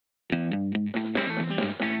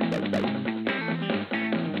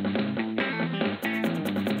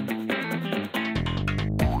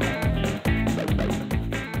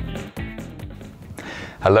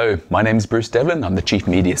Hello, my name is Bruce Devlin. I'm the Chief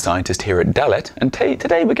Media Scientist here at Dalet, and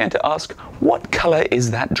today we're going to ask, what colour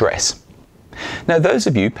is that dress? Now, those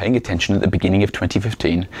of you paying attention at the beginning of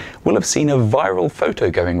 2015 will have seen a viral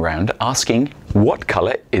photo going around asking, what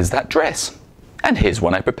colour is that dress? And here's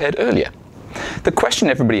one I prepared earlier. The question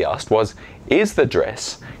everybody asked was, is the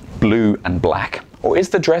dress blue and black, or is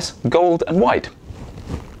the dress gold and white?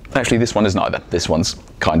 Actually, this one is neither. This one's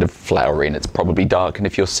kind of flowery and it's probably dark, and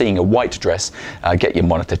if you're seeing a white dress, get your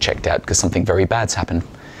monitor checked out because something very bad's happened.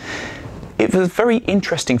 It was a very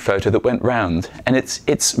interesting photo that went round, and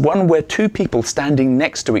it's one where two people standing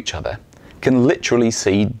next to each other can literally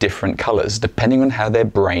see different colours depending on how their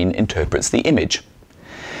brain interprets the image.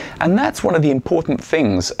 And that's one of the important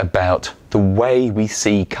things about the way we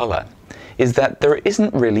see colour, is that there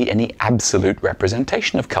isn't really any absolute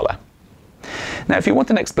representation of colour. Now, if you want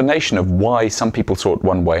an explanation of why some people saw it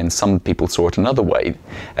one way and some people saw it another way,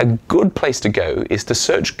 a good place to go is to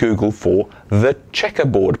search Google for the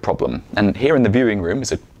checkerboard problem. And here in the viewing room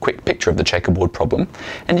is a quick picture of the checkerboard problem,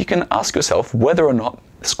 and you can ask yourself whether or not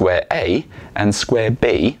square A and square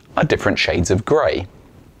B are different shades of grey.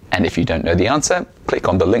 And if you don't know the answer, click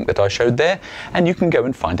on the link that I showed there and you can go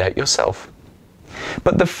and find out yourself.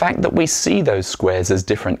 But the fact that we see those squares as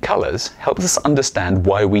different colours helps us understand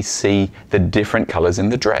why we see the different colours in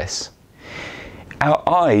the dress. Our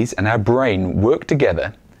eyes and our brain work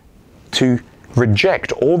together to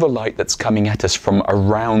reject all the light that's coming at us from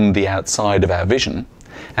around the outside of our vision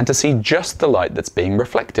and to see just the light that's being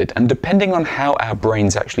reflected. And depending on how our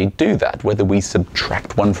brains actually do that, whether we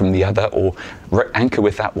subtract one from the other or anchor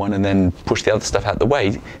with that one and then push the other stuff out the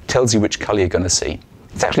way, tells you which colour you're going to see.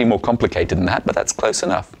 It's actually more complicated than that, but that's close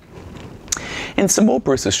enough. In some more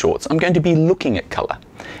Bruce's shorts, I'm going to be looking at colour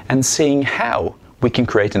and seeing how we can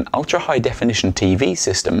create an ultra-high definition TV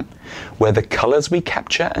system where the colours we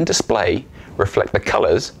capture and display reflect the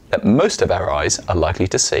colours that most of our eyes are likely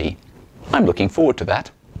to see. I'm looking forward to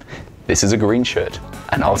that. This is a green shirt,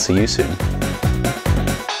 and I'll see you soon.